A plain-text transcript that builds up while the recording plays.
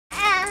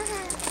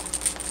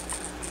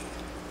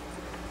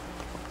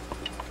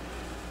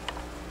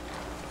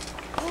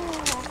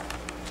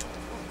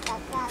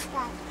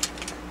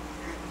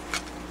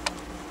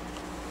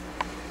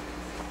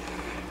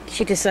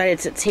she decided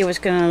since he was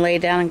going to lay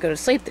down and go to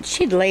sleep that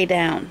she'd lay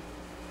down.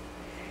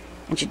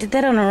 And she did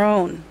that on her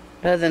own,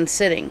 rather than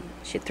sitting.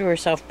 She threw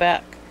herself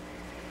back.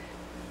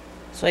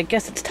 So I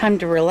guess it's time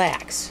to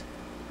relax.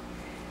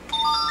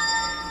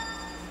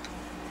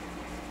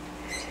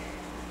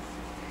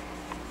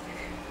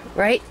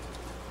 Right?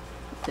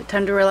 Is it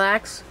time to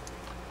relax?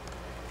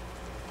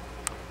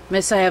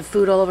 Miss, I have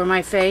food all over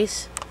my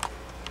face.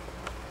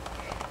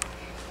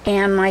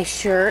 And my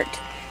shirt.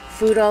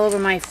 Food all over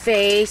my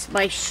face,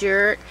 my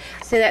shirt.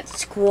 So that's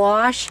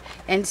squash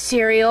and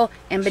cereal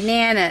and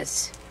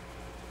bananas.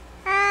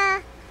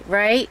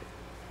 Right?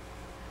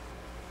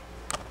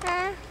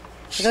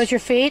 Are those your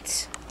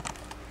feet?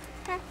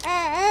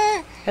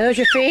 Are those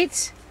your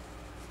feet?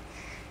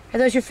 Are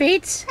those your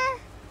feet?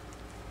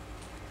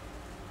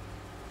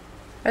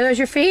 Are those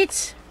your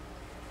feet?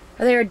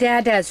 Or are they your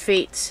Dada's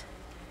feet?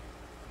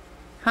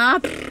 Huh?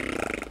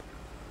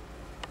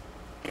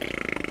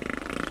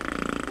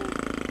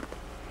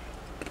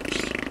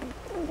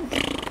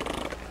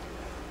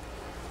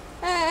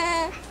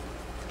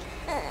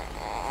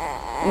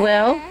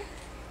 Well,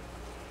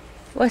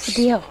 what's the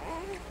deal?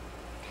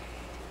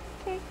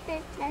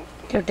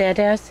 Your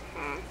Dada's?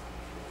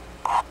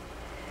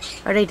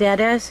 Are they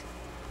Dada's?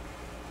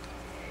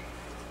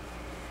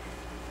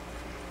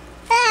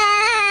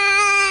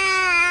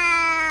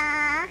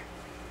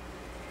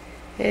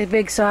 A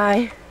big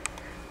sigh.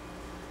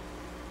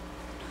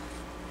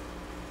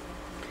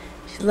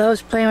 She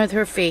loves playing with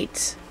her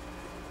feet.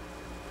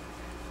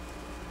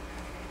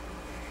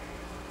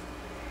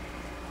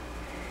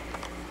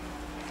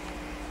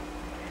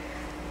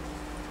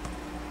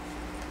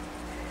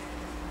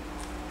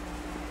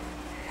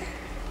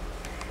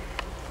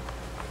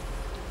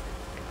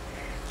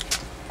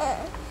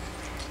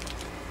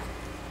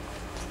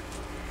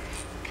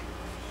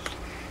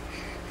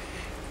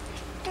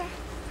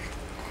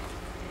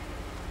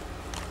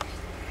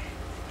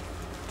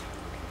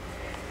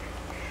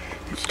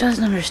 She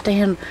doesn't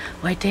understand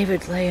why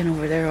David's laying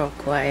over there all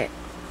quiet.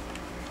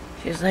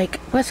 She's like,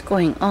 what's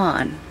going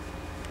on?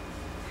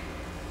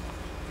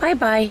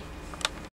 Bye-bye.